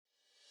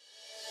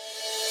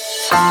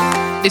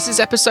This is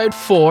episode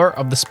 4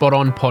 of the Spot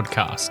On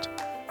podcast,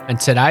 and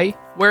today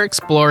we're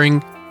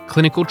exploring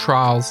clinical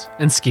trials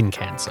and skin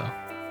cancer,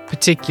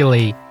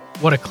 particularly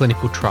what a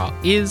clinical trial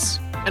is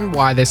and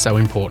why they're so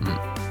important.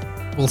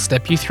 We'll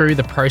step you through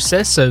the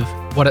process of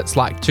what it's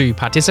like to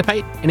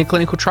participate in a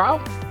clinical trial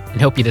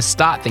and help you to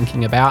start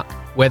thinking about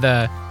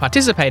whether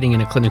participating in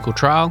a clinical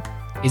trial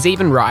is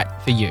even right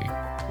for you.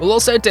 We'll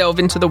also delve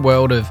into the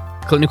world of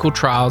clinical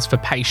trials for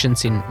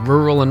patients in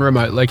rural and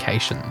remote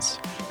locations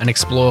and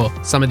explore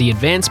some of the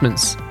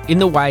advancements in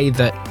the way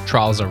that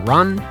trials are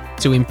run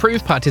to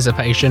improve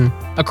participation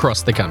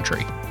across the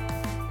country.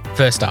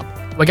 First up,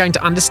 we're going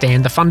to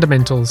understand the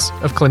fundamentals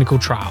of clinical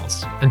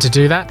trials, and to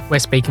do that, we're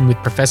speaking with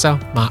Professor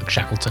Mark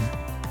Shackleton.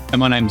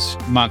 My name's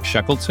Mark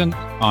Shackleton.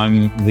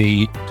 I'm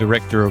the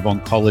Director of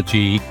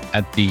Oncology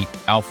at the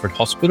Alfred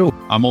Hospital.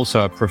 I'm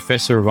also a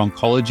Professor of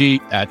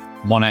Oncology at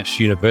Monash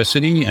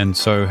University, and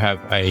so have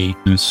a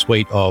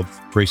suite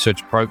of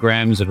research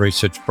programs and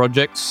research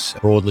projects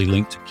broadly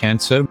linked to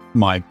cancer.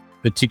 My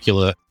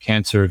particular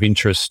cancer of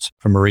interest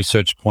from a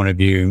research point of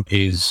view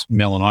is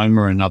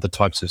melanoma and other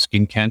types of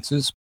skin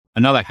cancers.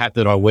 Another hat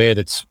that I wear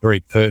that's very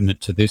pertinent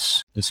to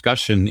this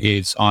discussion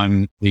is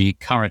I'm the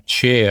current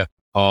chair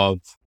of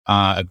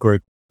a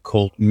group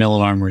called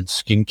Melanoma and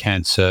Skin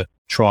Cancer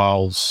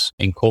Trials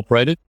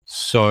Incorporated.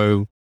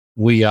 So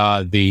we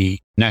are the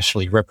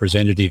nationally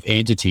representative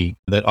entity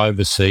that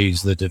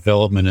oversees the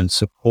development and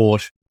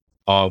support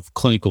of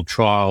clinical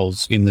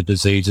trials in the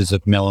diseases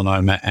of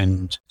melanoma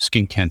and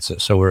skin cancer.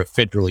 So we're a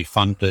federally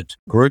funded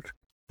group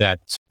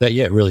that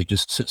really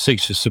just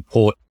seeks to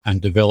support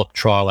and develop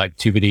trial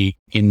activity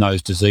in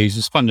those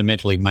diseases,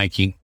 fundamentally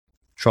making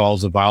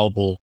trials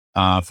available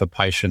for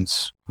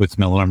patients with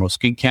melanoma or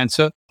skin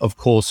cancer, of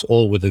course,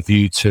 all with a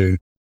view to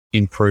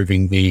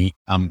improving the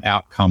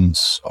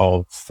outcomes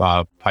of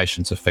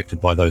patients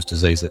affected by those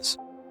diseases.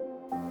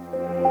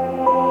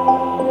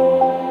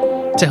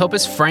 To help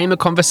us frame a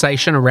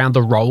conversation around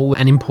the role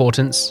and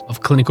importance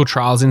of clinical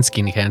trials in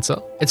skin cancer,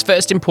 it's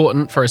first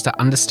important for us to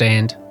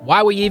understand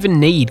why we even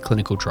need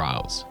clinical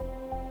trials.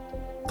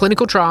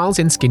 Clinical trials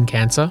in skin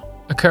cancer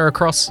occur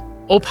across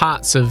all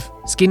parts of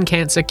skin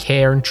cancer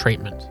care and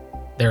treatment.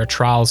 There are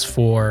trials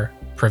for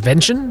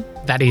prevention,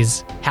 that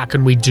is, how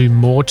can we do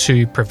more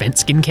to prevent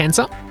skin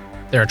cancer?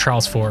 There are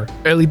trials for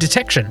early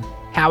detection,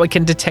 how we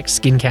can detect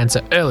skin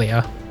cancer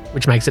earlier,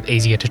 which makes it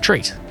easier to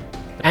treat.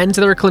 And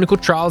there are clinical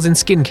trials in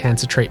skin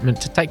cancer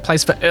treatment to take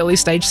place for early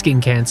stage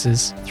skin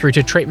cancers through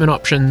to treatment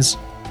options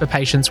for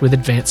patients with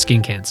advanced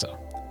skin cancer.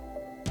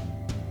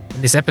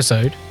 In this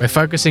episode, we're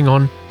focusing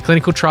on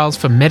clinical trials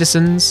for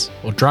medicines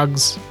or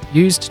drugs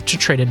used to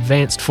treat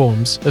advanced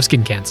forms of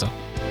skin cancer.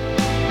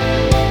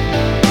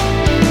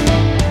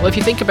 Well, if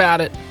you think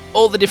about it,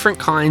 all the different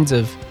kinds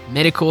of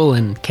medical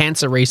and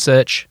cancer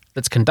research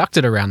that's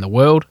conducted around the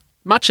world,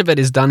 much of it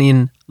is done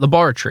in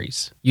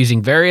laboratories,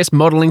 using various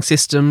modelling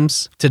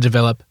systems to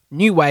develop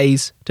new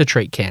ways to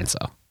treat cancer.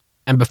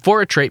 And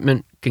before a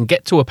treatment can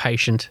get to a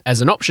patient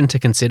as an option to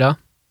consider,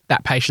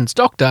 that patient's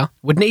doctor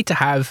would need to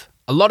have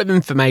a lot of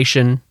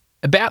information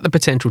about the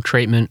potential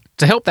treatment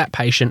to help that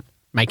patient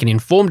make an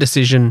informed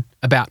decision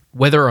about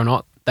whether or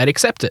not they'd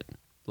accept it.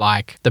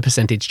 Like the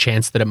percentage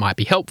chance that it might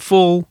be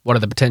helpful, what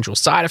are the potential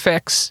side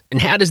effects, and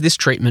how does this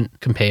treatment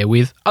compare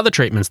with other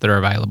treatments that are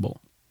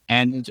available?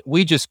 And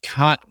we just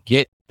can't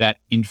get that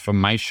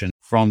information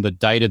from the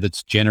data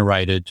that's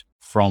generated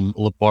from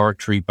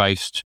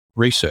laboratory-based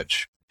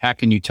research. How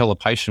can you tell a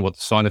patient what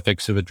the side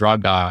effects of a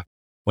drug are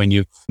when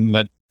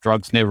that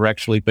drug's never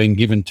actually been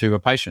given to a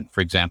patient, for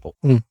example?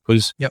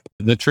 Because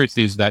the truth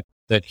is that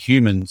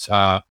humans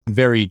are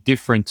very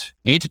different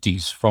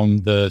entities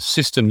from the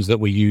systems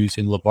that we use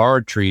in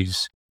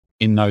laboratories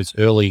in those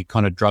early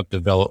kind of drug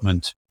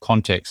development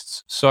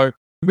contexts. So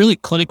really,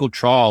 clinical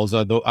trials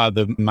are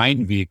the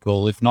main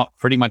vehicle, if not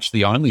pretty much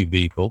the only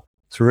vehicle,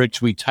 through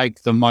which we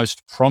take the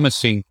most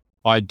promising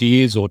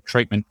ideas or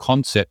treatment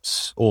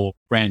concepts or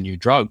brand new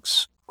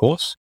drugs, of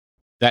course,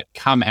 that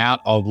come out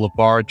of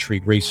laboratory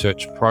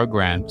research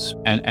programs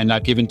and are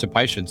given to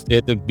patients.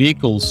 They're the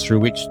vehicles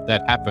through which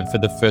that happen for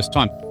the first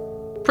time.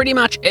 Pretty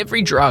much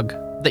every drug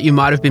that you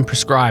might have been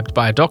prescribed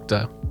by a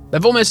doctor,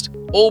 they've almost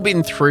all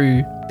been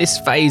through this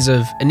phase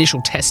of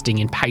initial testing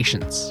in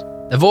patients.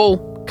 They've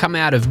all come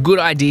out of good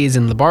ideas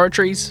in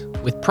laboratories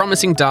with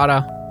promising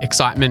data,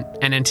 excitement,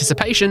 and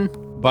anticipation.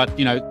 But,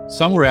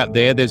 somewhere out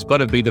there's got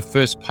to be the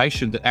first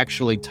patient that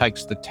actually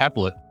takes the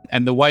tablet.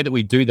 And the way that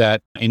we do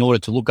that in order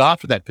to look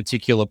after that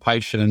particular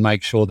patient and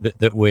make sure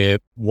that we're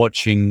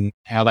watching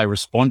how they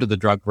respond to the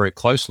drug very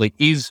closely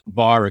is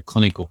via a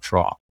clinical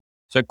trial.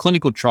 So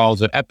clinical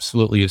trials are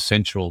absolutely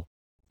essential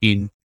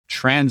in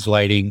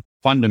translating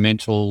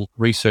fundamental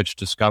research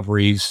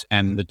discoveries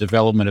and the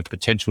development of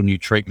potential new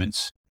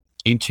treatments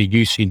into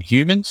use in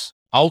humans,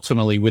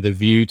 ultimately with a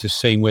view to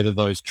seeing whether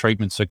those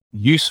treatments are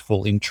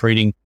useful in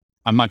treating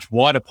a much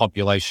wider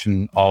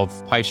population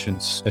of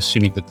patients,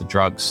 assuming that the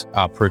drugs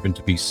are proven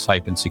to be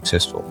safe and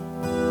successful.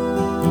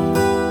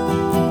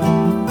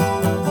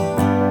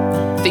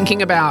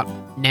 Thinking about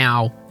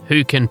now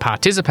who can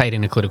participate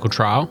in a clinical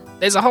trial,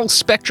 there's a whole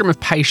spectrum of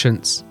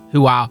patients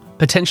who are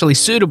potentially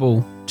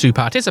suitable to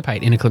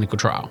participate in a clinical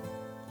trial.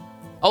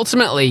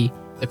 Ultimately,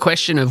 the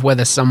question of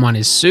whether someone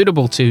is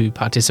suitable to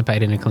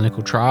participate in a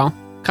clinical trial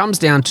comes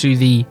down to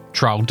the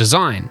trial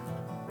design.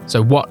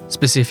 So what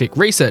specific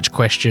research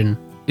question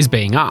is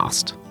being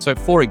asked? So,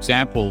 for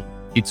example,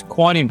 it's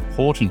quite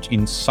important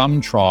in some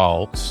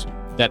trials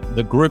that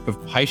the group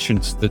of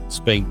patients that's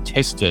being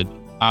tested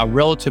are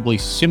relatively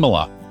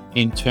similar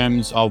in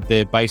terms of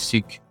their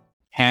basic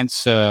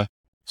cancer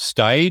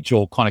stage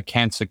or kind of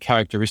cancer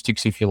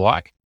characteristics, if you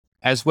like,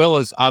 as well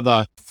as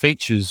other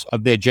features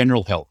of their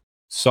general health.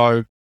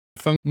 So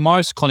for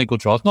most clinical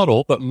trials, not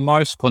all, but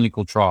most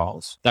clinical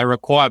trials, they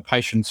require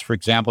patients, for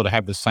example, to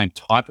have the same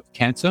type of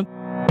cancer.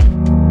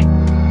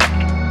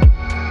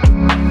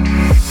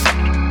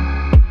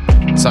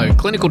 So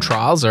clinical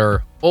trials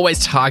are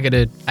always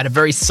targeted at a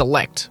very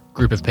select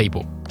group of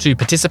people. To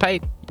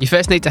participate, you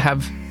first need to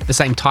have the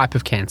same type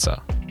of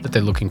cancer that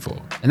they're looking for.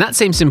 And that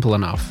seems simple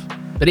enough,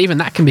 but even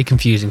that can be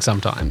confusing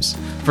sometimes.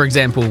 For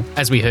example,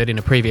 as we heard in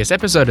a previous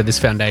episode of this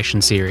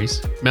Foundation series,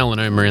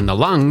 melanoma in the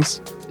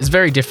lungs is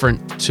very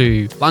different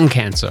to lung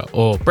cancer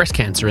or breast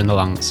cancer in the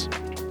lungs.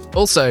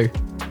 Also,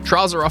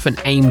 trials are often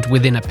aimed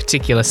within a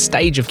particular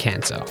stage of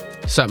cancer.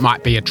 So it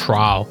might be a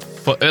trial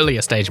for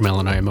earlier stage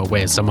melanoma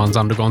where someone's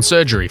undergone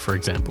surgery, for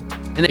example.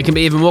 And it can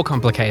be even more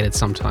complicated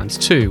sometimes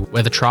too,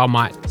 where the trial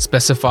might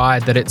specify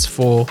that it's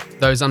for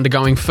those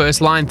undergoing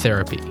first-line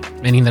therapy,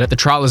 meaning that the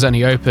trial is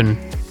only open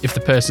if the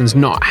person's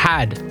not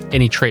had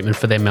any treatment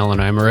for their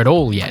melanoma at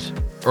all yet.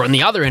 Or on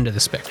the other end of the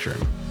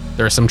spectrum,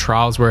 there are some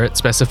trials where it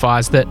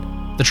specifies that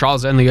the trial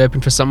is only open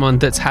for someone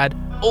that's had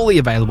all the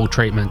available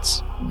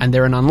treatments and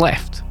there are none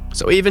left.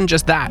 So even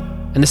just that,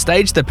 and the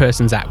stage the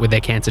person's at with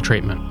their cancer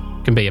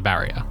treatment, can be a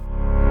barrier.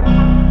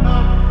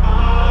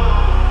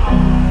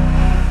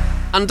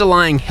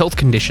 Underlying health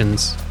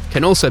conditions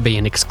can also be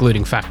an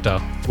excluding factor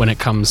when it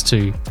comes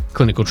to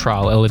clinical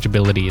trial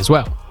eligibility as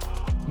well.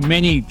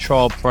 Many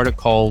trial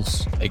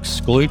protocols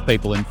exclude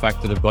people, in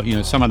fact, that have got,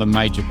 some of the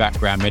major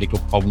background medical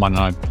problem, I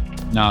don't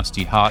know,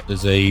 nasty heart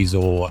disease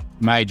or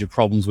major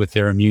problems with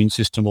their immune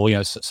system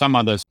or, some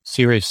other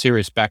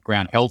serious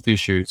background health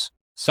issues.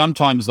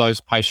 Sometimes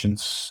those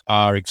patients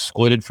are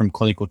excluded from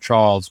clinical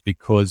trials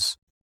because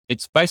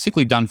it's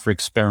basically done for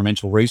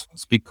experimental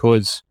reasons,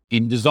 because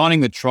in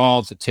designing the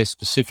trials that test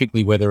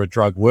specifically whether a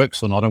drug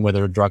works or not and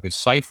whether a drug is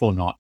safe or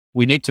not,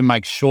 we need to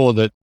make sure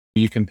that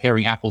you're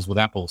comparing apples with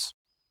apples.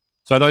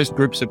 So those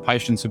groups of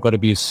patients have got to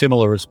be as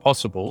similar as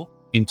possible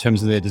in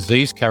terms of their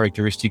disease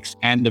characteristics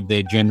and of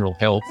their general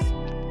health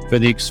for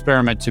the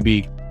experiment to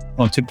be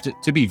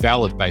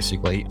valid,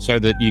 basically, so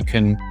that you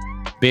can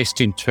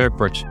best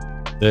interpret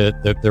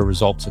the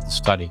results of the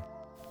study.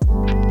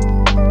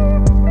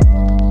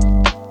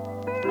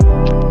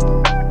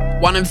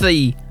 One of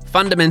the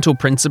fundamental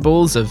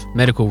principles of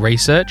medical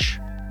research,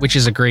 which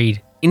is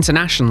agreed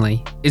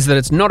internationally, is that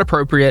it's not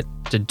appropriate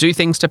to do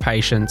things to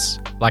patients,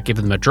 like give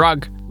them a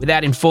drug,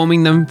 without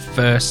informing them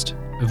first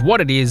of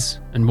what it is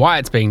and why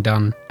it's being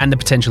done and the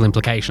potential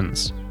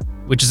implications,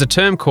 which is a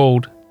term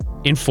called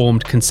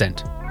informed consent.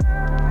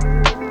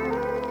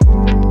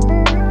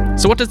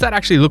 So what does that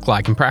actually look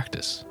like in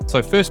practice?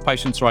 So first,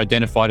 patients are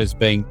identified as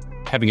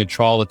having a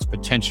trial that's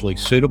potentially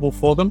suitable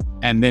for them.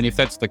 And then if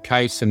that's the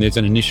case and there's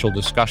an initial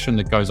discussion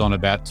that goes on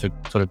about to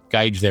sort of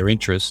gauge their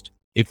interest,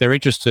 if they're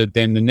interested,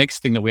 then the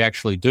next thing that we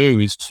actually do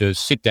is to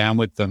sit down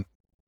with them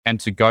and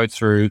to go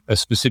through a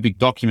specific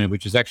document,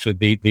 which is actually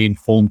the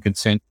informed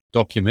consent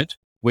document,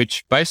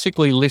 which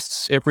basically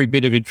lists every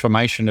bit of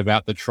information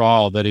about the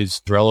trial that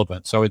is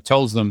relevant. So it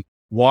tells them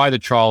why the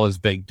trial is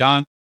being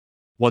done,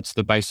 what's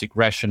the basic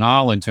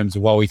rationale in terms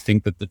of why we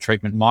think that the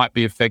treatment might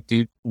be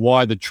effective,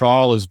 why the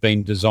trial has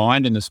been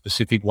designed in the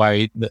specific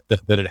way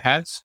that it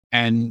has,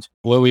 and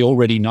where we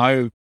already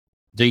know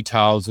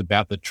details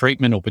about the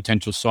treatment or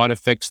potential side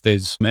effects.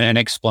 There's an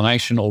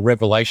explanation or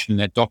revelation in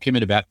that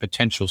document about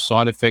potential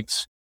side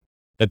effects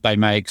that they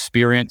may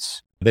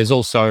experience. There's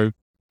also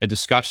a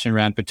discussion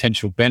around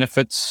potential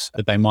benefits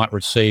that they might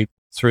receive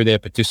through their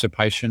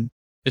participation.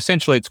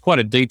 Essentially, it's quite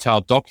a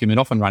detailed document,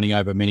 often running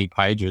over many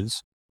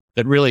pages,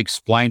 that really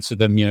explains to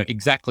them,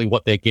 exactly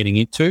what they're getting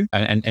into.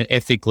 And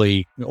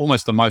ethically,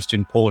 almost the most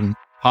important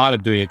part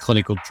of doing a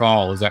clinical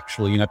trial is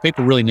actually,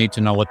 people really need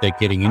to know what they're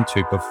getting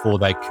into before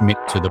they commit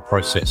to the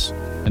process.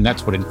 And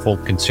that's what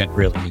informed consent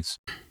really is.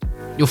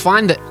 You'll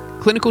find that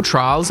clinical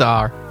trials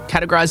are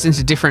categorized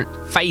into different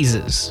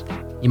phases.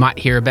 You might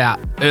hear about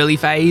early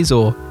phase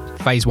or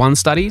phase 1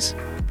 studies,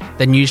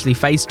 then usually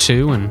phase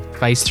 2 and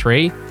phase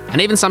 3,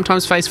 and even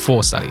sometimes phase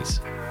 4 studies.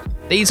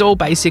 These all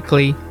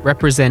basically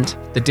represent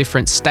the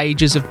different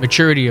stages of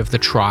maturity of the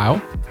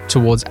trial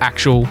towards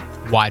actual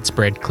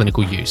widespread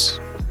clinical use.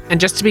 And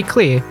just to be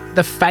clear,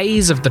 the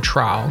phase of the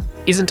trial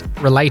isn't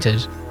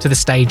related to the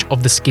stage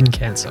of the skin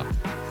cancer.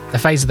 The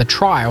phase of the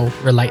trial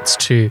relates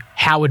to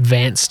how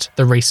advanced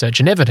the research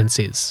and evidence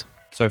is.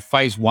 So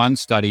phase 1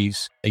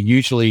 studies are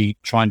usually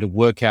trying to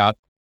work out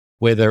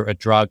whether a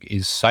drug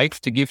is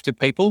safe to give to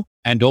people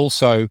and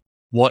also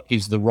what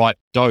is the right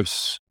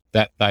dose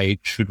that they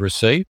should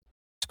receive.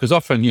 Because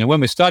often,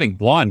 when we're starting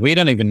blind, we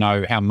don't even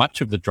know how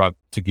much of the drug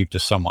to give to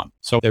someone.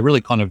 So they're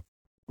really kind of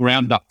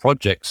ground up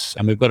projects,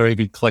 and we've got to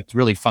even collect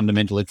really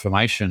fundamental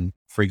information,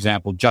 for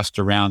example, just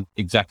around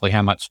exactly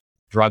how much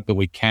drug that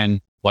we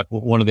can, like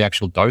what are the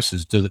actual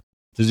doses? Does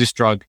this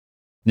drug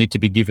need to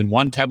be given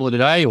 1 tablet a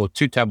day or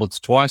 2 tablets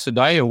twice a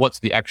day, or what's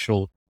the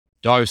actual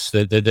dose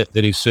that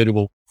is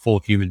suitable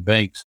for human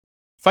beings?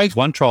 Phase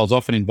 1 trials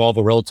often involve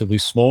a relatively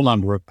small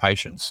number of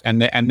patients,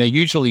 and they're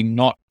usually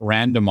not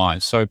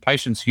randomized. So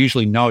patients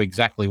usually know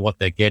exactly what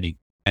they're getting.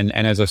 And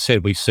as I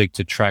said, we seek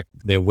to track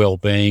their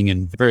well-being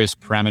and various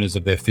parameters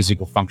of their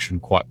physical function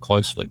quite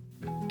closely.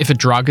 If a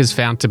drug is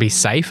found to be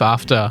safe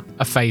after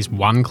a phase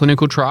 1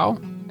 clinical trial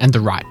and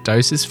the right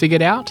dose is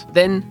figured out,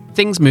 then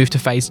things move to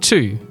phase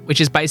 2, which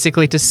is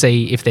basically to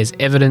see if there's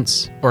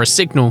evidence or a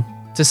signal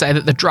to say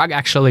that the drug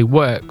actually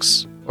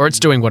works or it's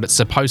doing what it's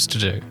supposed to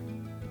do.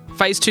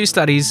 Phase 2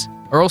 studies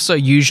are also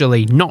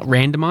usually not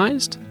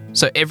randomized,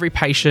 so every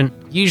patient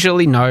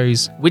usually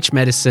knows which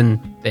medicine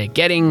they're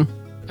getting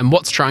and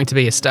what's trying to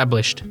be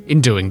established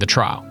in doing the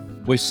trial.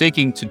 We're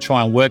seeking to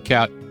try and work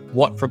out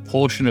what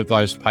proportion of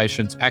those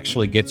patients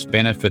actually gets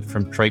benefit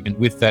from treatment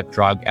with that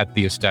drug at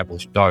the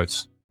established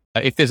dose.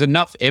 If there's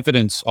enough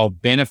evidence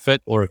of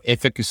benefit or of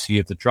efficacy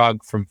of the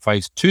drug from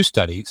phase 2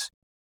 studies,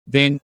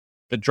 then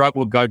the drug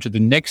will go to the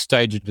next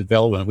stage of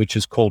development, which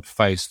is called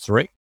phase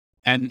 3.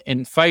 And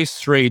in phase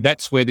 3,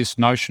 that's where this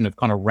notion of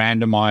kind of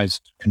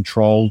randomized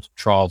controlled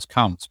trials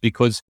comes,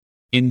 because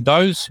in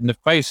the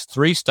phase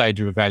 3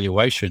 stage of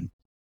evaluation,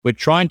 we're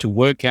trying to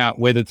work out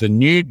whether the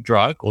new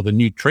drug or the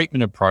new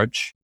treatment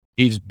approach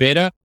is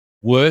better,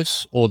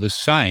 worse, or the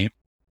same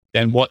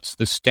than what's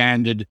the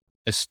standard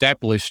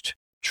established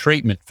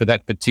treatment for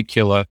that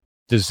particular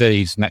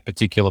disease and that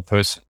particular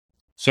person.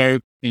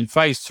 So in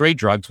phase 3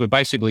 drugs, we're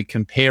basically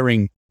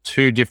comparing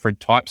 2 different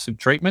types of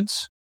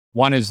treatments.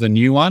 One is the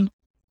new one,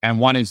 and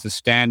one is the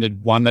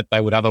standard one that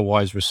they would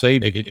otherwise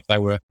receive if they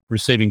were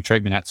receiving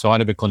treatment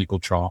outside of a clinical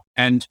trial.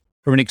 And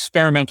from an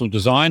experimental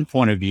design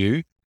point of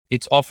view,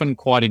 it's often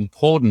quite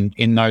important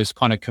in those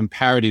kind of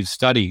comparative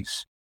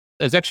studies.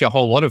 There's actually a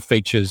whole lot of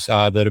features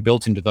that are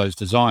built into those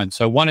designs.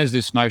 So one is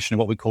this notion of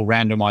what we call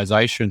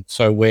randomization.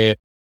 So where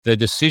the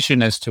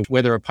decision as to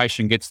whether a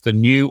patient gets the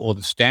new or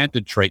the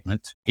standard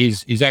treatment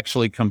is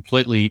actually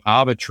completely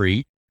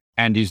arbitrary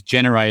and is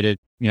generated,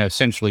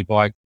 essentially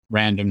by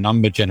random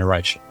number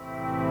generation.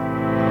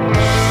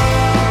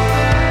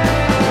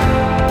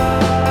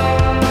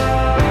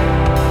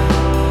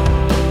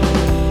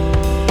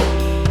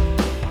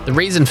 The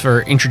reason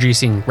for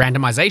introducing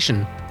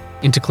randomization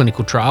into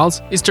clinical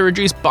trials is to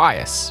reduce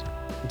bias,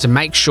 to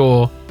make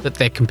sure that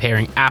they're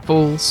comparing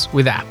apples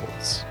with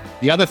apples.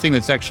 The other thing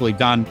that's actually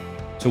done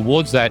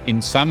towards that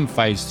in some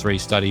phase 3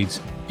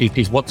 studies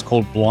is what's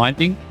called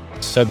blinding.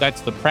 So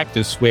that's the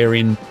practice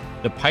wherein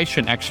the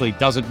patient actually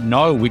doesn't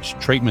know which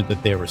treatment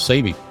that they're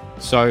receiving.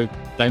 So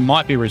they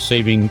might be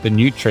receiving the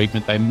new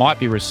treatment, they might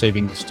be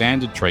receiving the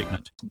standard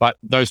treatment, but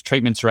those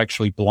treatments are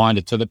actually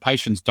blinded. So the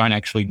patients don't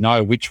actually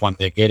know which one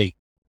they're getting.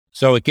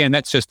 So again,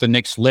 that's just the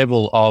next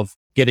level of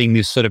getting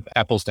this sort of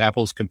apples to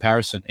apples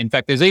comparison. In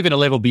fact, there's even a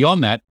level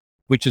beyond that,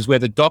 which is where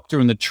the doctor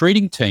and the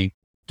treating team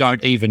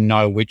don't even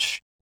know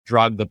which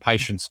drug the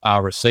patients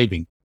are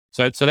receiving.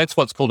 So that's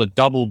what's called a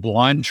double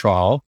blind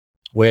trial,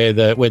 where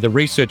the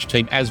research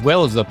team as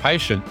well as the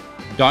patient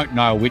don't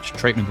know which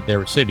treatment that they're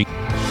receiving.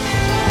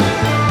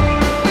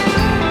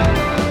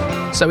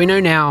 So we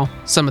know now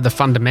some of the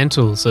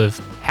fundamentals of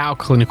how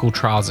clinical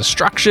trials are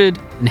structured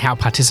and how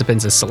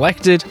participants are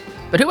selected.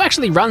 But who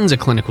actually runs a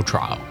clinical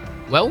trial?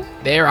 Well,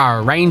 there are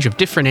a range of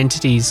different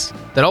entities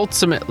that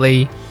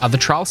ultimately are the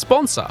trial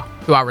sponsor,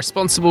 who are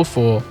responsible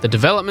for the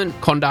development,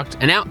 conduct,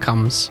 and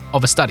outcomes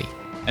of a study.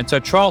 And so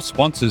trial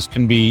sponsors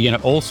can be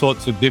all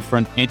sorts of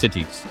different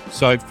entities.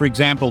 So for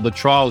example, the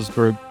trials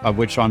group, of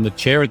which I'm the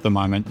chair at the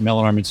moment,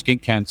 Melanoma and Skin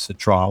Cancer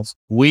Trials,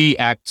 we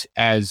act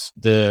as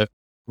the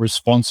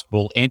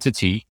responsible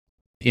entity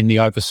in the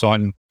oversight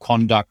and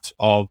conduct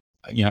of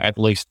at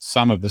least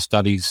some of the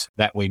studies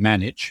that we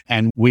manage.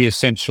 And we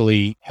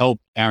essentially help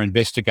our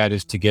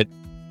investigators to get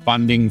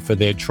funding for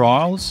their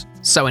trials.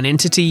 So an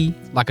entity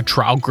like a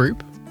trial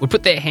group would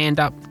put their hand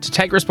up to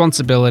take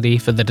responsibility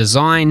for the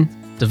design,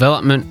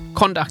 development,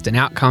 conduct and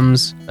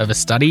outcomes of a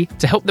study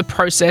to help the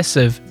process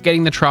of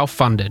getting the trial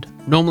funded,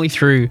 normally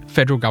through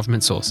federal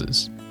government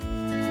sources.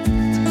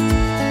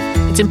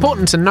 It's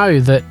important to know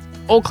that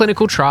all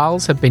clinical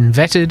trials have been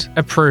vetted,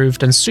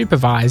 approved and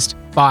supervised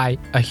by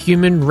a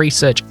Human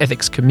Research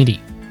Ethics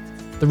Committee.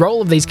 The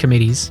role of these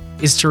committees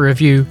is to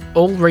review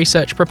all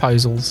research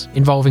proposals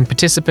involving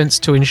participants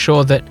to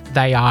ensure that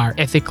they are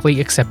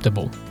ethically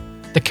acceptable.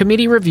 The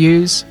committee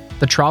reviews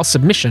the trial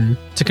submission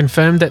to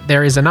confirm that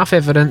there is enough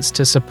evidence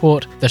to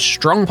support the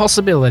strong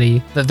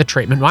possibility that the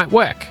treatment might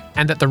work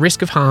and that the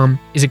risk of harm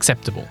is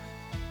acceptable.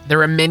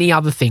 There are many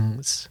other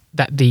things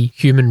that the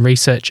Human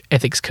Research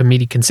Ethics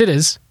Committee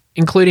considers,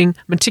 including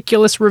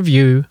meticulous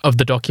review of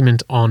the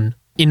document on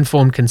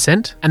informed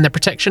consent, and the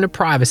protection of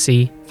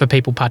privacy for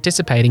people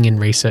participating in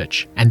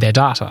research and their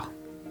data.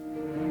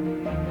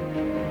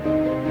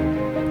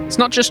 It's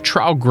not just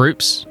trial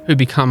groups who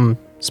become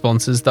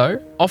sponsors,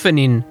 though. Often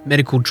in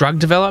medical drug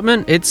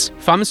development, it's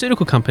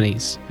pharmaceutical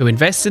companies who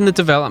invest in the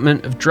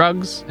development of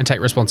drugs and take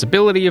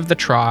responsibility of the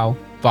trial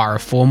via a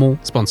formal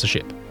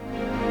sponsorship.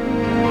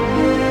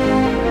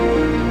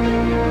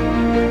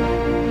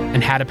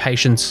 And how do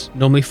patients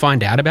normally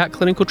find out about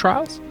clinical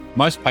trials?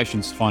 Most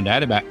patients find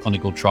out about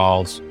clinical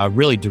trials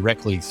really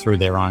directly through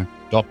their own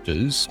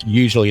doctors,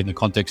 usually in the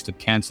context of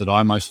cancer that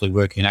I mostly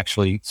work in,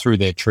 actually through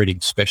their treating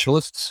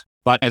specialists.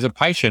 But as a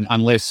patient,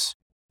 unless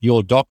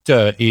your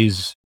doctor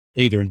is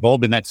either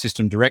involved in that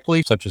system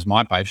directly, such as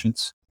my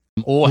patients,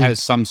 or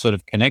has some sort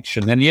of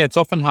connection, then it's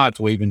often hard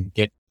to even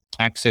get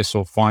access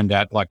or find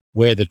out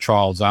where the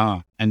trials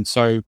are. And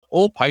so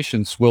all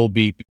patients will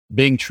be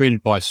being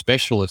treated by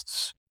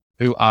specialists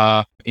who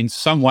are in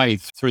some way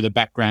through the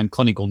background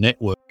clinical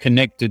network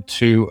connected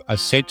to a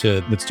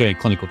centre that's doing a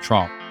clinical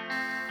trial.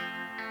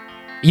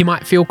 You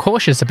might feel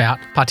cautious about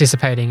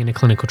participating in a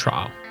clinical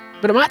trial,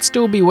 but it might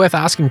still be worth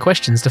asking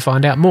questions to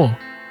find out more.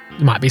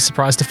 You might be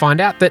surprised to find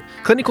out that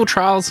clinical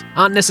trials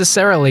aren't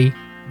necessarily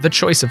the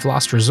choice of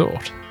last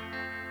resort.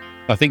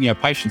 I think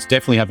patients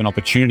definitely have an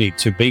opportunity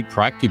to be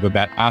proactive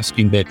about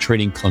asking their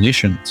treating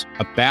clinicians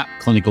about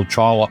clinical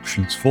trial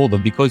options for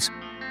them, because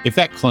if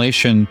that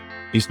clinician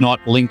is not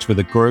linked with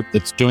a group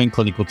that's doing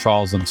clinical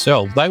trials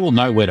themselves, they will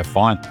know where to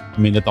find them. I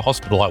mean, at the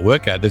hospital I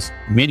work at, there's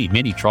many,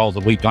 many trials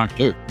that we don't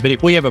do. But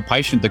if we have a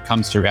patient that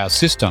comes through our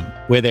system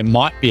where there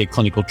might be a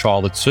clinical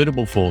trial that's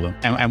suitable for them,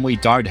 and we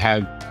don't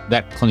have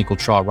that clinical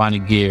trial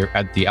running here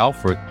at the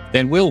Alfred,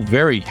 then we'll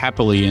very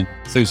happily and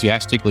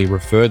enthusiastically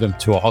refer them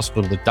to a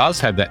hospital that does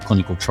have that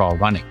clinical trial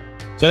running.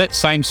 So that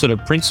same sort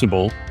of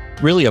principle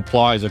really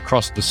applies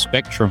across the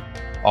spectrum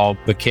of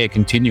the care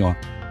continuum.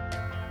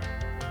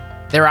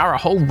 There are a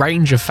whole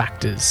range of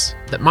factors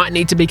that might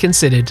need to be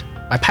considered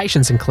by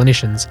patients and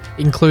clinicians,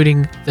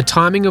 including the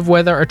timing of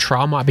whether a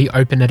trial might be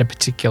open at a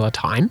particular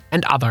time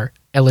and other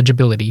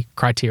eligibility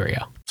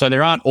criteria. So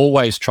there aren't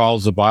always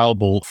trials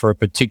available for a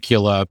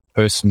particular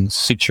person's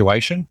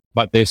situation,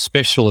 but their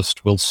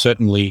specialist will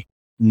certainly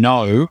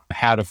know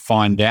how to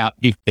find out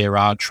if there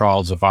are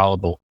trials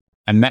available.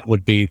 And that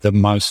would be the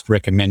most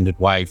recommended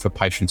way for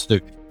patients to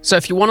do. So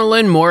if you want to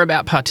learn more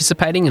about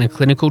participating in a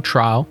clinical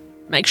trial,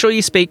 make sure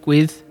you speak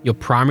with your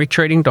primary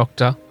treating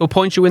doctor who'll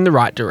point you in the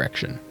right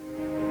direction.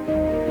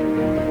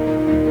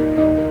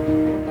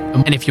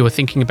 And if you are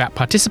thinking about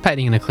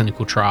participating in a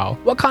clinical trial,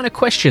 what kind of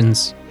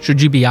questions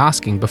should you be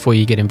asking before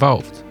you get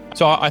involved?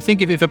 So I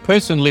think if a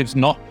person lives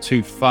not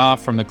too far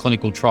from the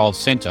clinical trial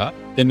centre,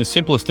 then the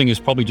simplest thing is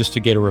probably just to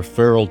get a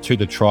referral to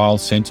the trial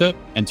centre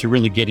and to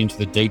really get into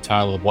the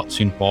detail of what's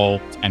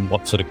involved and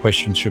what sort of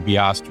questions should be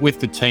asked with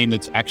the team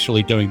that's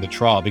actually doing the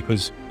trial,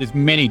 because there's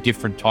many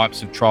different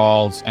types of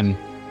trials and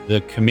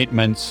the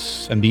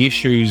commitments and the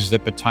issues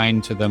that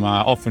pertain to them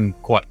are often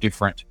quite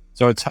different.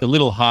 So it's a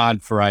little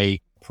hard for a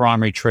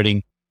primary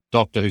treating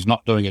doctor who's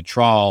not doing a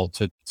trial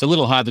it's a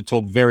little hard to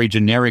talk very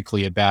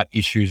generically about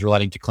issues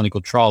relating to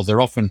clinical trials.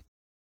 They're often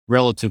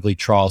relatively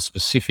trial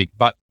specific,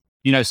 but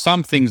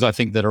some things I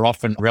think that are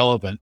often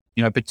relevant,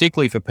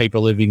 particularly for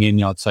people living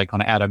in, I'd say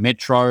kind of outer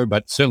metro,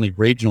 but certainly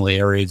regional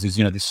areas is,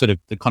 this sort of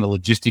the kind of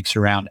logistics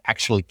around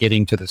actually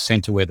getting to the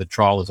centre where the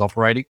trial is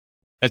operating.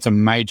 That's a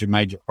major,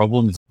 major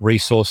problem. There's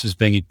resources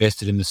being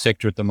invested in the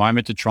sector at the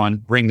moment to try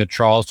and bring the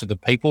trials to the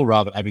people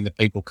rather than having the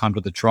people come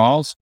to the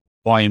trials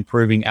by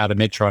improving outer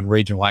metro and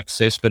regional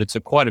access. But it's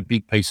quite a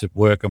big piece of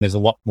work, and there's a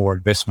lot more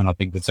investment, I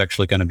think, that's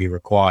actually going to be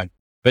required.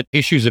 But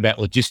issues about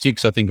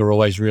logistics, I think, are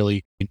always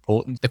really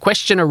important. The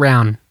question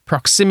around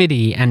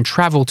proximity and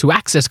travel to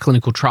access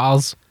clinical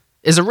trials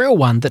is a real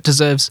one that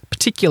deserves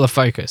particular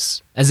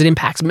focus, as it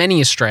impacts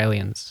many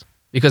Australians,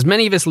 because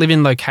many of us live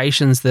in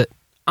locations that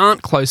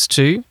aren't close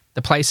to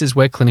the places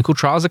where clinical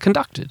trials are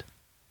conducted.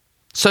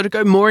 So to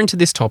go more into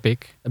this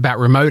topic about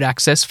remote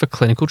access for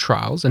clinical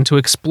trials and to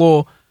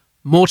explore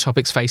more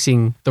topics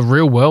facing the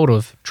real world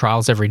of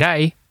trials every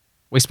day,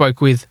 we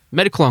spoke with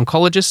medical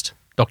oncologist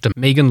Dr.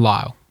 Megan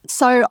Lyle.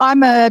 So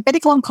I'm a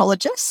medical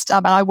oncologist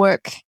and I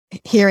work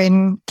here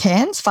in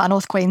Cairns, far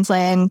north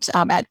Queensland,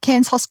 at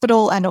Cairns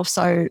Hospital and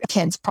also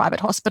Cairns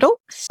Private Hospital.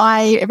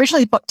 I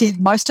originally did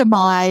most of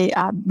my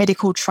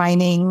medical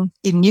training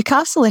in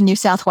Newcastle in New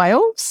South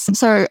Wales.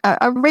 So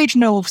a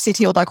regional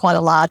city, although quite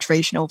a large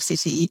regional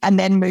city, and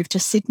then moved to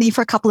Sydney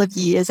for a couple of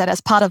years. And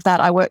as part of that,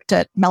 I worked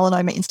at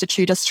Melanoma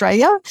Institute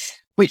Australia,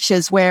 which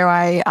is where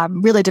I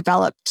really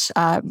developed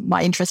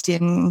my interest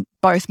in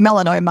both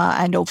melanoma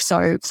and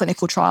also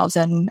clinical trials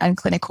and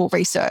clinical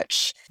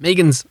research.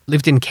 Megan's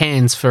lived in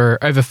Cairns for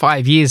over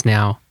 5 years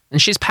now,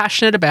 and she's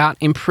passionate about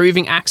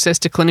improving access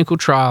to clinical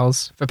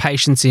trials for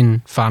patients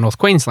in far north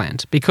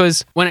Queensland,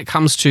 because when it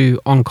comes to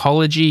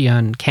oncology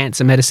and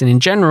cancer medicine in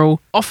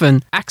general,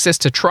 often access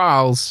to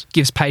trials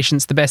gives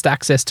patients the best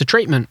access to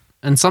treatment,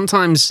 and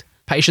sometimes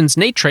patients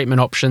need treatment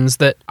options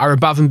that are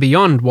above and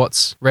beyond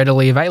what's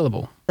readily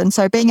available. And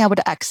so being able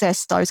to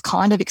access those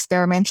kind of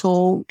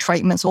experimental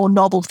treatments or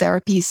novel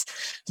therapies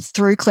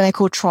through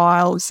clinical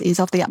trials is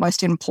of the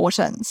utmost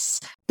importance.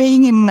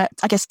 Being in,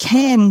 I guess,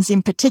 Cairns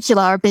in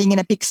particular, being in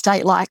a big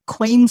state like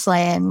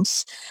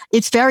Queensland,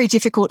 it's very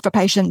difficult for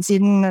patients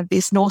in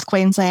this North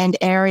Queensland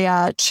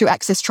area to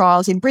access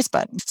trials in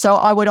Brisbane. So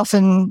I would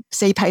often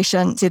see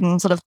patients in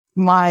sort of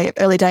my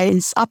early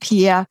days up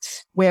here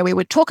where we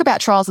would talk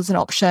about trials as an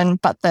option,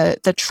 but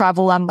the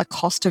travel and the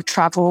cost of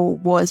travel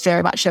was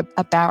very much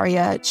a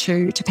barrier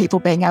to people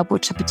being able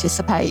to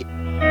participate.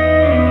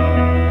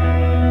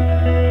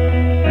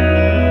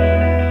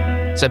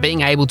 So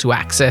being able to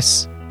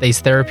access these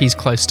therapies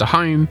close to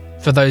home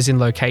for those in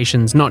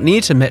locations not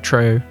near to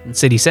metro and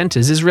city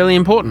centres is really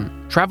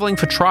important. Travelling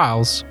for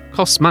trials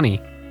costs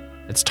money.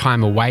 It's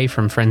time away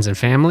from friends and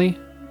family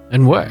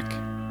and work.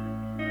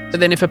 But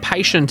then if a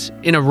patient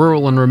in a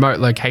rural and remote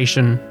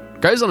location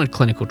goes on a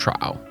clinical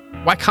trial,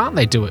 why can't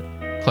they do it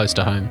close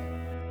to home?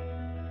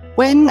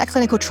 When a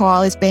clinical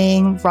trial is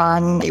being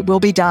run, it will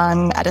be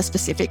done at a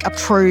specific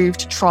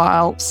approved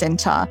trial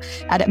centre.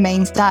 And it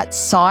means that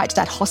site,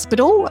 that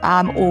hospital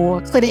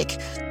or clinic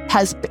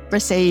has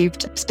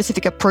received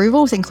specific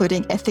approvals,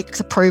 including ethics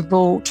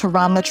approval to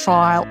run the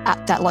trial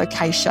at that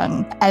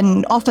location.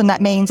 And often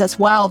that means as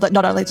well that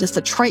not only does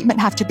the treatment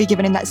have to be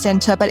given in that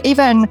centre, but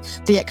even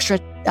the extra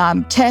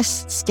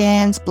tests,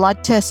 scans,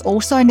 blood tests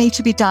also need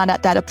to be done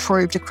at that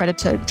approved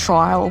accredited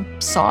trial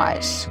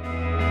site.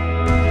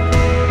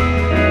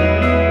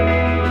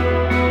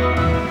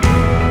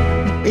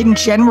 In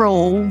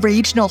general,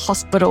 regional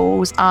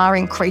hospitals are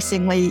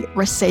increasingly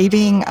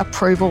receiving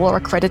approval or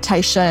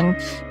accreditation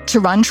to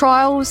run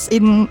trials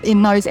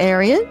in those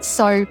areas.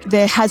 So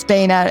there has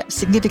been a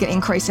significant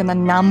increase in the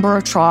number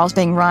of trials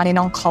being run in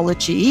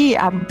oncology,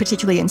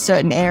 particularly in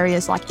certain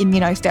areas like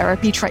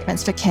immunotherapy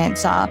treatments for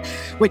cancer,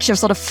 which have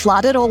sort of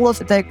flooded all of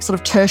the sort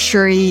of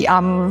tertiary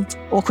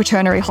or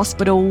quaternary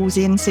hospitals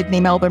in Sydney,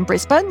 Melbourne,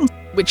 Brisbane.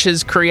 Which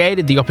has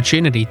created the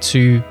opportunity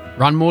to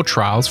run more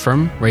trials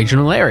from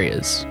regional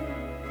areas.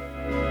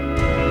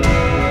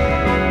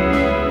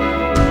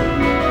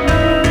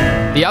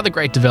 The other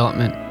great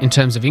development in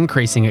terms of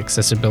increasing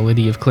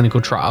accessibility of clinical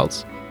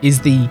trials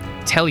is the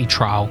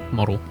teletrial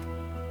model.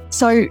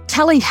 So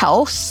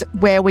telehealth,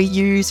 where we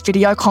use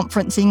video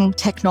conferencing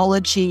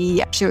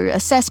technology to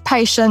assess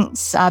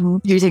patients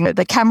using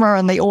the camera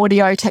and the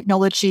audio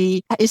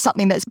technology, is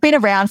something that's been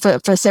around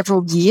for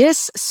several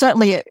years.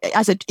 Certainly,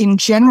 in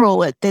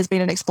general, there's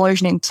been an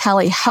explosion in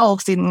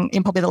telehealth in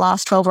probably the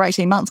last 12 or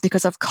 18 months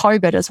because of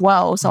COVID as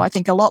well. So I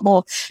think a lot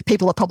more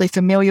people are probably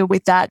familiar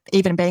with that,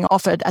 even being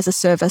offered as a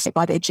service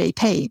by their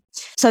GP.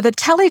 So the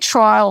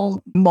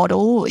teletrial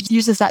model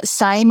uses that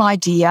same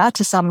idea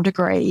to some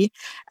degree.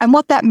 And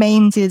what that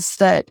means is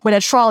that when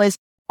a trial is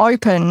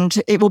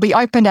opened, it will be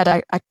opened at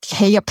a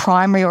key, a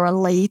primary or a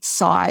lead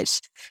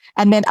site.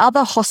 And then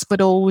other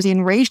hospitals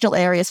in regional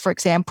areas, for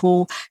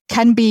example,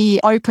 can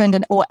be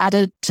opened or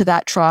added to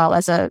that trial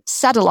as a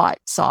satellite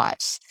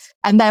site.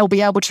 And they'll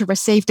be able to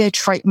receive their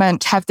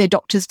treatment, have their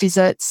doctor's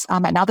visits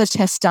and other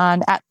tests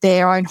done at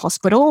their own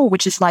hospital,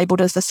 which is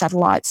labelled as the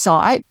satellite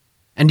site.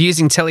 And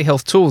using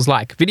telehealth tools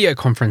like video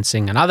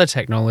conferencing and other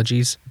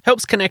technologies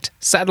helps connect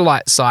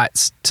satellite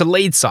sites to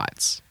lead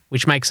sites,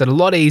 which makes it a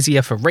lot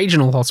easier for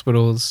regional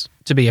hospitals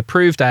to be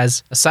approved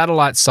as a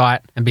satellite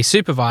site and be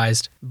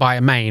supervised by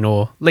a main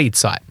or lead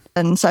site.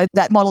 And so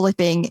that model is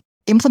being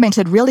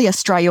implemented really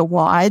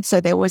Australia-wide.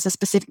 So there was a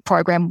specific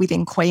program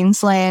within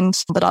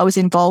Queensland that I was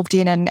involved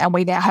in, and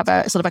we now have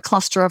a sort of a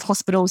cluster of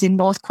hospitals in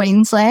North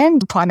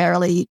Queensland,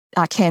 primarily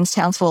Cairns,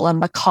 Townsville and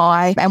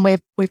Mackay, and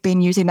we've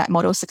been using that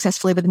model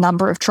successfully with a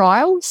number of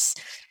trials.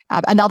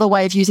 Another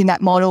way of using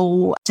that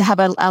model to have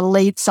a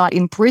lead site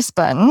in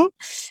Brisbane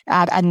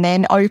and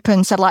then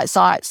open satellite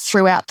sites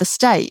throughout the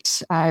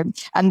state. And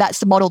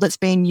that's the model that's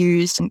being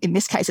used. In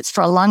this case, it's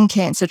for a lung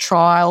cancer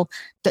trial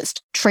that's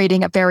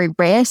treating a very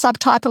rare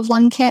subtype of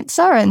lung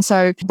cancer. And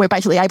so we're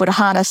basically able to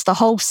harness the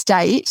whole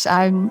state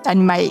and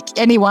make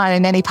anyone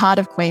in any part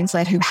of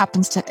Queensland who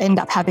happens to end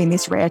up having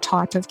this rare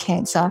type of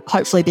cancer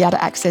hopefully be able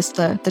to access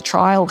the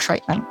trial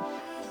treatment.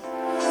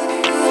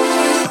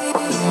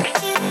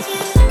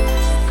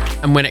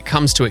 And when it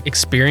comes to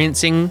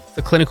experiencing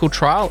the clinical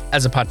trial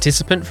as a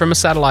participant from a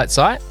satellite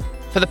site,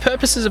 for the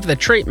purposes of their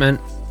treatment,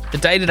 the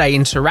day-to-day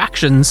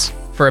interactions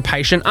for a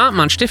patient aren't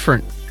much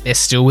different. They're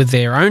still with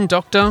their own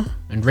doctor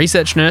and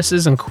research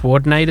nurses and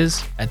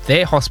coordinators at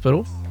their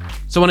hospital.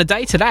 So on a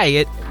day-to-day,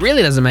 it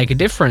really doesn't make a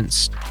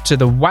difference to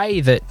the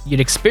way that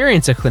you'd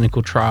experience a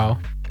clinical trial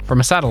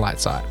from a satellite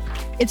site.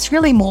 It's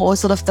really more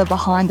sort of the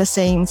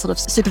behind-the-scenes sort of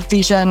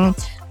supervision,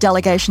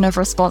 delegation of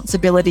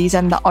responsibilities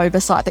and the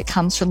oversight that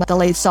comes from the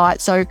lead site.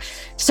 So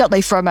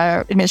certainly from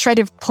an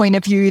administrative point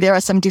of view, there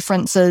are some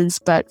differences,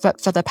 but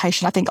for the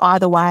patient, I think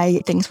either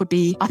way, things would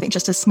be, I think,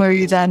 just as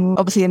smooth. And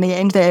obviously in the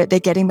end, they're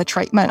getting the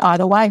treatment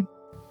either way.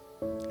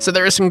 So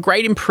there are some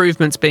great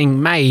improvements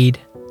being made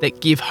that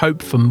give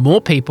hope for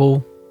more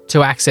people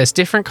to access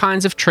different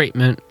kinds of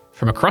treatment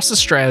from across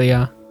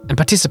Australia and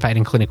participate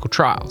in clinical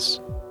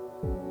trials.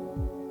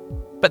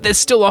 But there's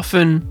still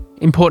often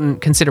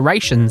important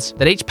considerations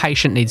that each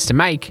patient needs to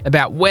make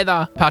about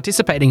whether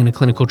participating in a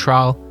clinical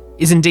trial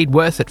is indeed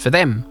worth it for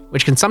them,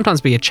 which can sometimes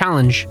be a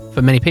challenge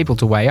for many people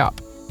to weigh up.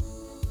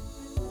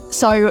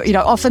 So,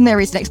 often there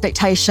is an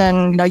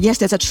expectation, yes,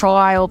 there's a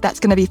trial, that's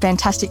going to be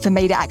fantastic for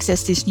me to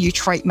access this new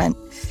treatment.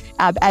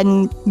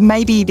 And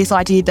maybe this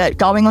idea that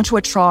going onto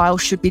a trial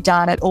should be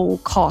done at all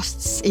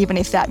costs, even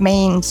if that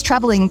means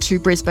travelling to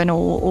Brisbane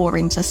or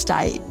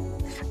interstate.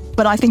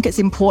 But I think it's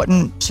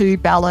important to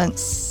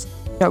balance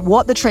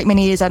what the treatment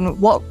is and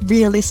what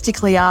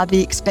realistically are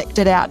the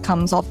expected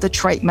outcomes of the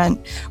treatment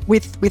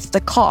with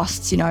the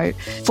costs.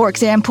 For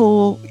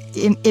example,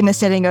 in the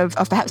setting of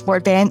perhaps more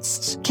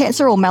advanced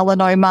cancer or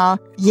melanoma,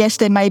 yes,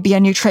 there may be a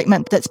new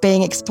treatment that's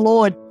being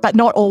explored, but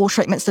not all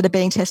treatments that are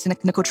being tested in a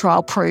clinical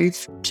trial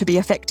prove to be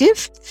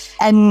effective.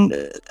 And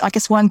I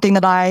guess one thing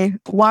that I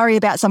worry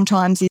about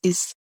sometimes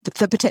is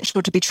the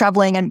potential to be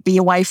travelling and be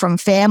away from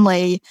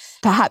family,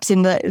 perhaps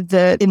in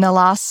the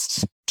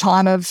last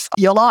time of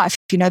your life.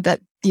 That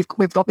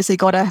we've obviously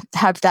got to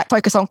have that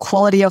focus on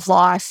quality of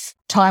life,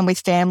 time with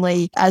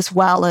family, as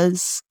well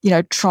as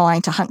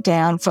trying to hunt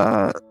down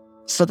for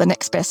the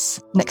next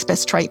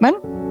best treatment.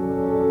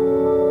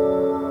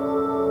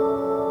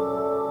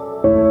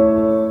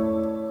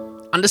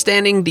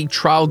 Understanding the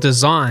trial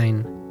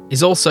design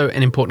is also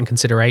an important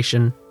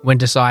consideration when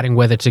deciding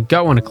whether to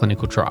go on a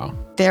clinical trial.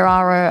 There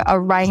are a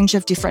range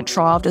of different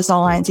trial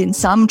designs. In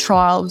some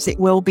trials, it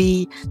will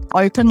be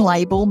open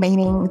label,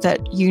 meaning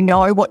that you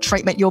know what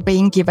treatment you're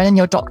being given and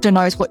your doctor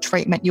knows what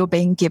treatment you're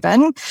being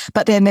given.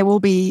 But then there will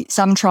be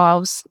some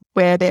trials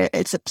where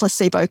it's a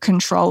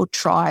placebo-controlled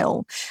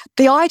trial.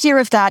 The idea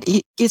of that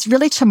is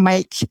really to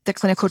make the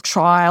clinical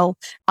trial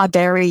a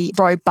very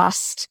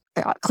robust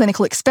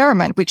clinical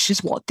experiment, which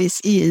is what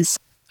this is.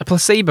 A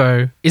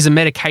placebo is a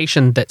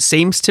medication that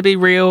seems to be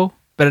real,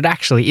 but it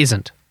actually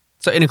isn't.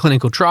 So in a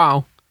clinical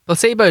trial,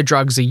 placebo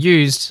drugs are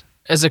used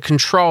as a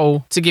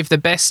control to give the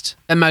best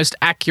and most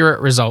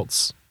accurate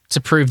results to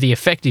prove the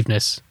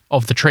effectiveness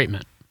of the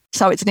treatment.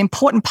 So it's an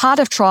important part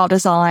of trial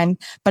design,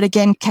 but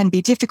again, can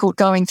be difficult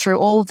going through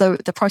all the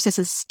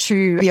processes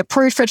to be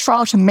approved for a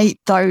trial to meet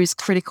those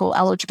critical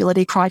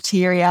eligibility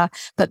criteria,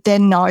 but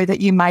then know that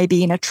you may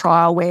be in a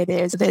trial where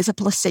there's a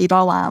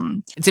placebo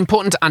arm. It's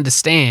important to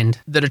understand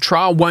that a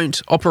trial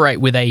won't operate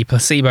with a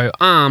placebo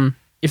arm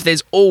if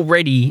there's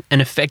already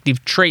an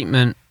effective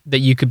treatment that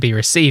you could be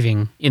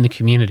receiving in the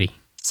community.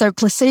 So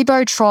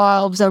placebo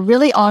trials are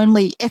really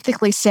only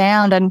ethically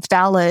sound and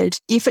valid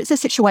if it's a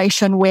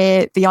situation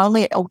where the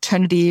only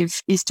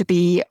alternative is to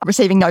be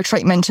receiving no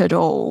treatment at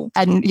all.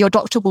 And your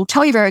doctor will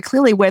tell you very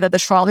clearly whether the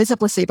trial is a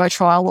placebo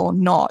trial or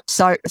not.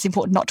 So it's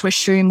important not to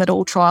assume that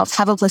all trials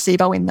have a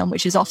placebo in them,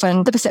 which is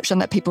often the perception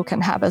that people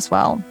can have as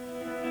well.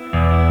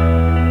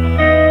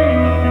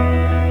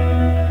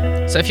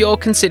 So if you're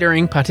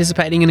considering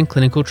participating in a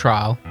clinical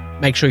trial,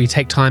 make sure you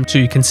take time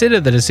to consider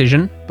the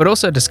decision, but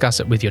also discuss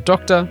it with your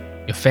doctor,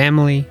 your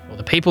family, or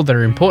the people that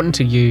are important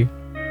to you,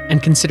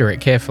 and consider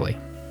it carefully.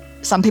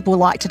 Some people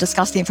like to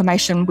discuss the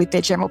information with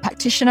their general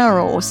practitioner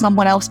or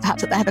someone else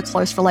perhaps that they have a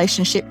close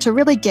relationship to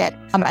really get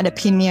an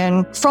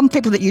opinion from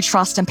people that you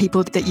trust and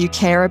people that you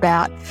care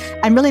about,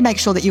 and really make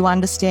sure that you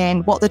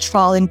understand what the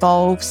trial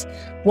involves,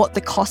 what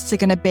the costs are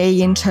going to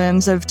be in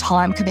terms of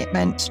time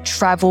commitment,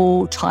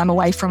 travel, time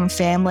away from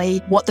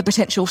family, what the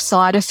potential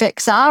side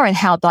effects are and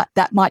how that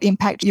might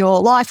impact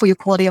your life or your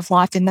quality of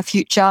life in the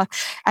future,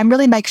 and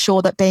really make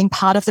sure that being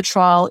part of the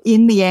trial,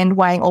 in the end,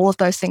 weighing all of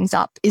those things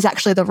up is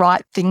actually the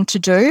right thing to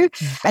do.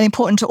 And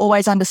important to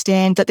always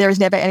understand that there is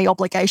never any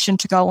obligation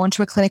to go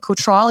onto a clinical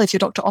trial. If your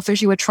doctor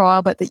offers you a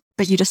trial, but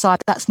you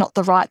decide that's not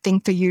the right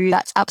thing for you,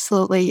 that's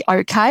absolutely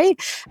okay.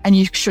 And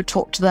you should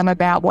talk to them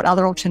about what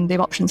other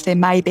alternative options there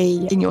may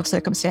be in your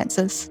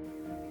circumstances.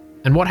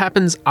 And what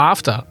happens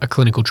after a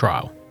clinical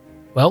trial?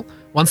 Well,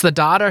 once the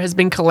data has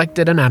been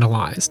collected and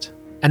analysed,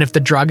 and if the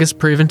drug is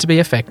proven to be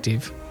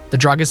effective, the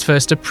drug is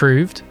first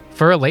approved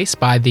for release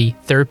by the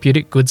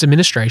Therapeutic Goods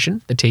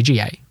Administration, the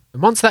TGA.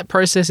 And once that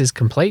process is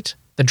complete,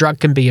 the drug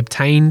can be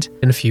obtained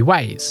in a few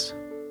ways.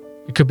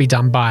 It could be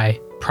done by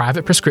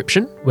private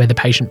prescription, where the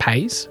patient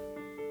pays.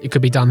 It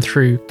could be done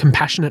through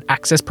compassionate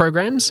access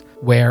programs,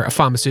 where a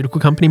pharmaceutical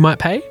company might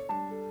pay.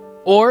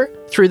 Or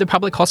through the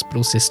public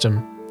hospital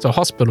system, so a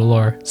hospital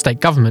or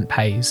state government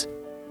pays.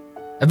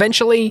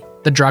 Eventually,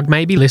 the drug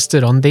may be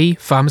listed on the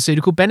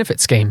Pharmaceutical Benefit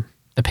Scheme,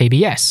 the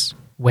PBS,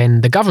 when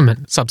the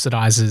government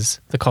subsidises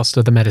the cost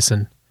of the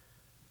medicine.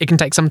 It can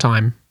take some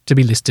time to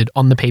be listed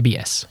on the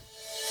PBS.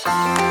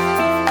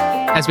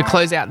 As we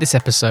close out this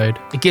episode,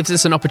 it gives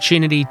us an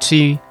opportunity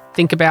to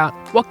think about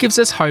what gives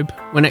us hope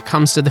when it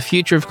comes to the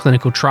future of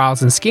clinical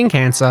trials in skin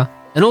cancer,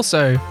 and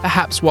also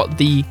perhaps what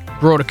the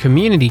broader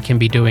community can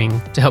be doing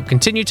to help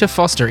continue to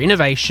foster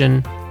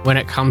innovation when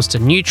it comes to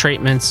new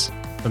treatments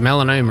for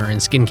melanoma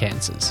and skin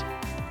cancers.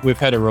 We've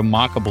had a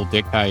remarkable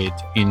decade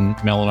in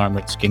melanoma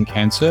and skin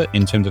cancer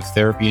in terms of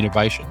therapy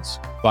innovations.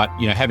 But,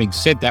 having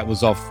said that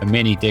was off for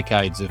many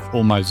decades of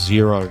almost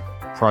zero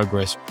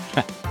progress.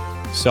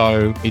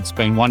 So it's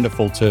been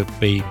wonderful to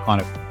be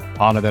kind of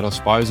part of that, I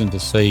suppose, and to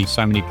see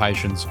so many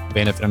patients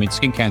benefit. I mean,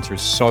 skin cancer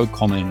is so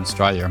common in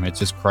Australia. I mean, it's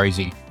just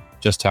crazy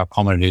just how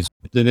common it is.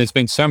 There's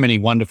been so many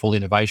wonderful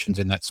innovations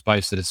in that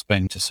space that it's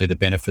been to see the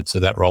benefits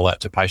of that rollout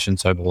to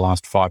patients over the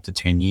last 5 to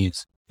 10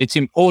 years. It's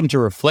important to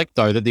reflect,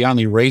 though, that the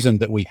only reason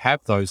that we have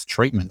those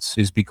treatments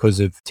is because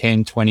of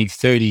 10, 20,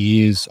 30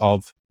 years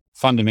of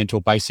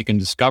fundamental basic and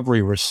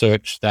discovery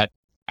research that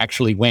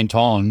actually went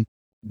on,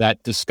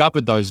 that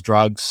discovered those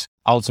drugs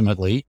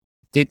ultimately,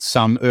 did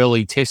some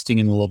early testing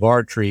in the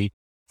laboratory,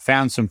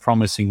 found some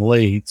promising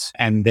leads,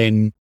 and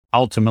then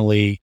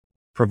ultimately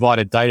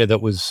provided data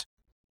that was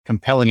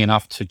compelling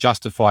enough to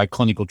justify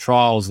clinical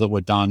trials that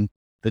were done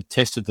that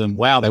tested them.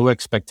 Wow, they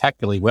work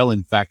spectacularly well,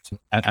 in fact,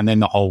 and then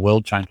the whole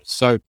world changes.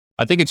 So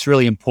I think it's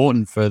really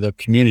important for the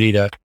community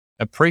to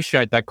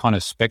appreciate that kind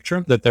of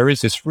spectrum, that there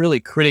is this really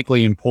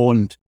critically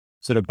important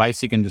sort of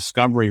basic and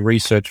discovery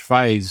research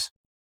phase.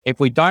 If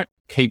we don't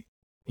keep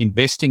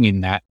investing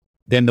in that,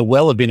 then the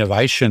well of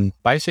innovation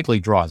basically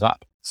dries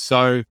up.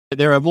 So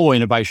there are more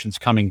innovations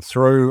coming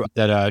through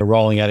that are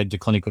rolling out into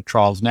clinical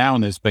trials now,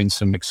 and there's been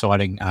some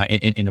exciting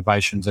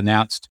innovations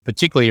announced,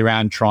 particularly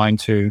around trying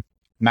to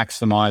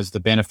maximize the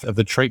benefit of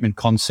the treatment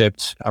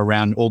concept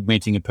around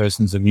augmenting a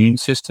person's immune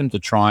system to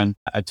try and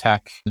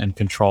attack and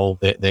control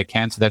their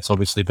cancer. That's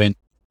obviously been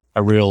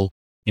a real,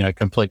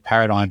 complete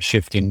paradigm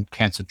shift in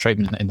cancer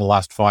treatment in the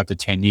last 5 to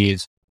 10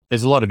 years.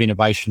 There's a lot of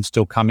innovation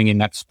still coming in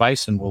that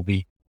space, and we'll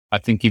be, I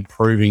think,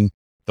 improving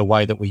the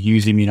way that we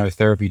use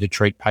immunotherapy to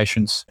treat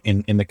patients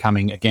in the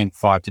coming, again,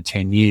 5 to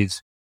 10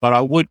 years. But I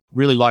would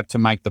really like to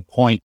make the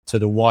point to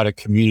the wider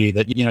community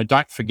that,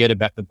 don't forget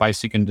about the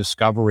basic and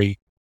discovery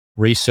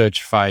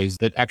research phase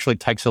that actually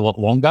takes a lot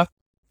longer.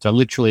 So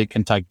literally it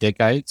can take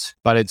decades,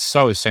 but it's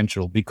so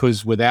essential,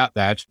 because without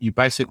that, you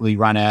basically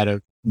run out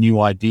of new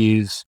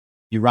ideas,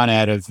 you run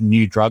out of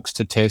new drugs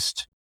to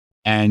test,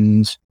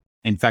 and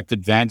in fact,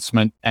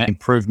 advancement and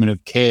improvement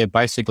of care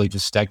basically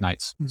just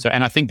stagnates. So,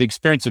 and I think the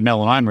experience of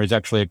melanoma is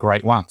actually a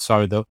great one.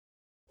 So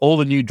all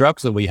the new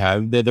drugs that we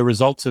have, they're the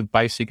results of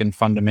basic and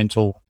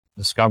fundamental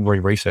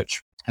discovery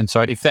research. And so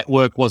if that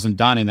work wasn't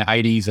done in the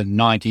 80s and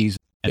 90s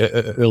and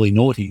early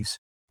noughties,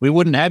 we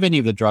wouldn't have any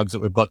of the drugs that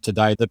we've got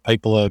today that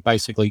people are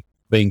basically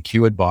being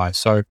cured by.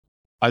 So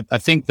I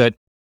think that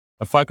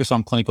a focus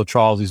on clinical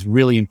trials is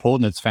really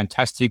important. It's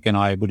fantastic. And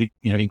I would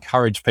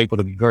encourage people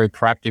to be very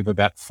proactive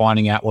about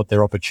finding out what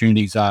their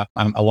opportunities are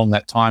along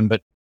that time.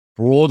 But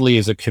broadly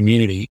as a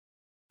community,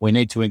 we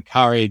need to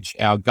encourage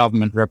our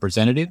government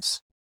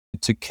representatives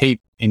to keep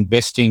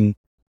investing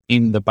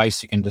in the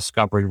basic and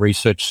discovery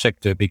research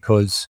sector,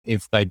 because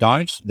if they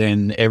don't,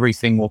 then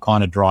everything will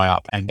kind of dry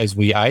up. And as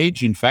we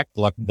age, in fact,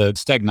 like the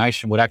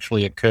stagnation would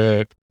actually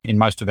occur in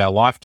most of our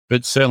life,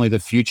 but certainly the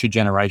future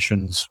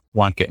generations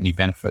won't get any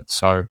benefit.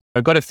 So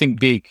I've got to think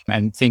big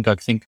and think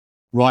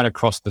right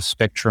across the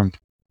spectrum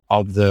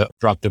of the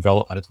drug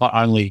development. It's not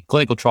only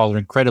clinical trials are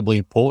incredibly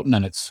important,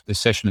 and this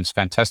session is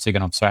fantastic,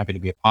 and I'm so happy to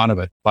be a part of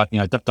it. But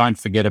don't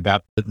forget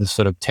about the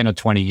sort of 10 or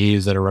 20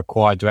 years that are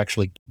required to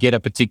actually get a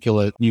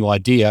particular new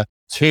idea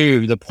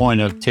to the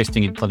point of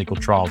testing in clinical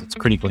trials. It's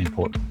critically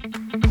important.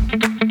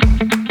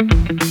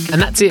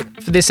 And that's it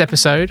for this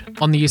episode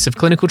on the use of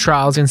clinical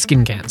trials in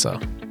skin cancer.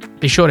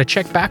 Be sure to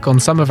check back on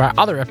some of our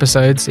other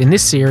episodes in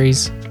this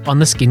series on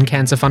the skin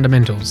cancer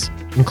fundamentals,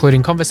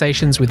 including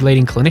conversations with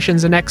leading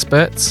clinicians and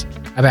experts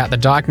about the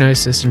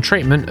diagnosis and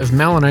treatment of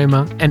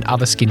melanoma and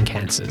other skin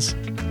cancers.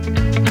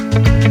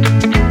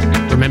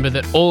 Remember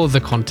that all of the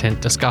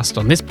content discussed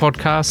on this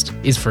podcast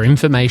is for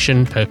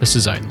information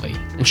purposes only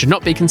and should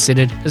not be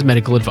considered as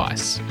medical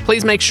advice.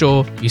 Please make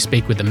sure you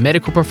speak with a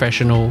medical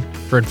professional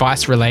for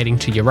advice relating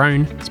to your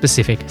own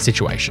specific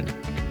situation.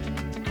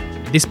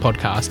 This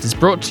podcast is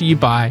brought to you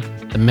by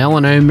the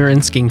Melanoma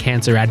and Skin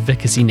Cancer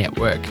Advocacy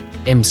Network,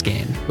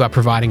 MSCAN, who are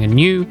providing a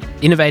new,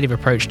 innovative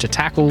approach to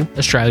tackle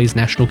Australia's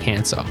national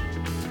cancer.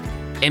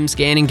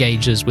 MSCAN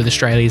engages with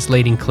Australia's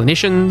leading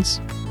clinicians,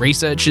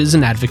 researchers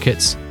and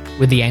advocates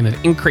with the aim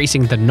of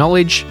increasing the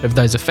knowledge of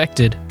those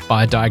affected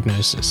by a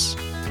diagnosis.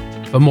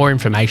 For more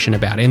information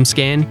about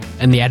MSCAN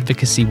and the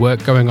advocacy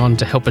work going on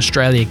to help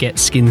Australia get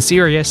skin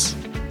serious,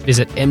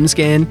 visit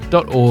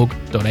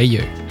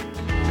mscan.org.au.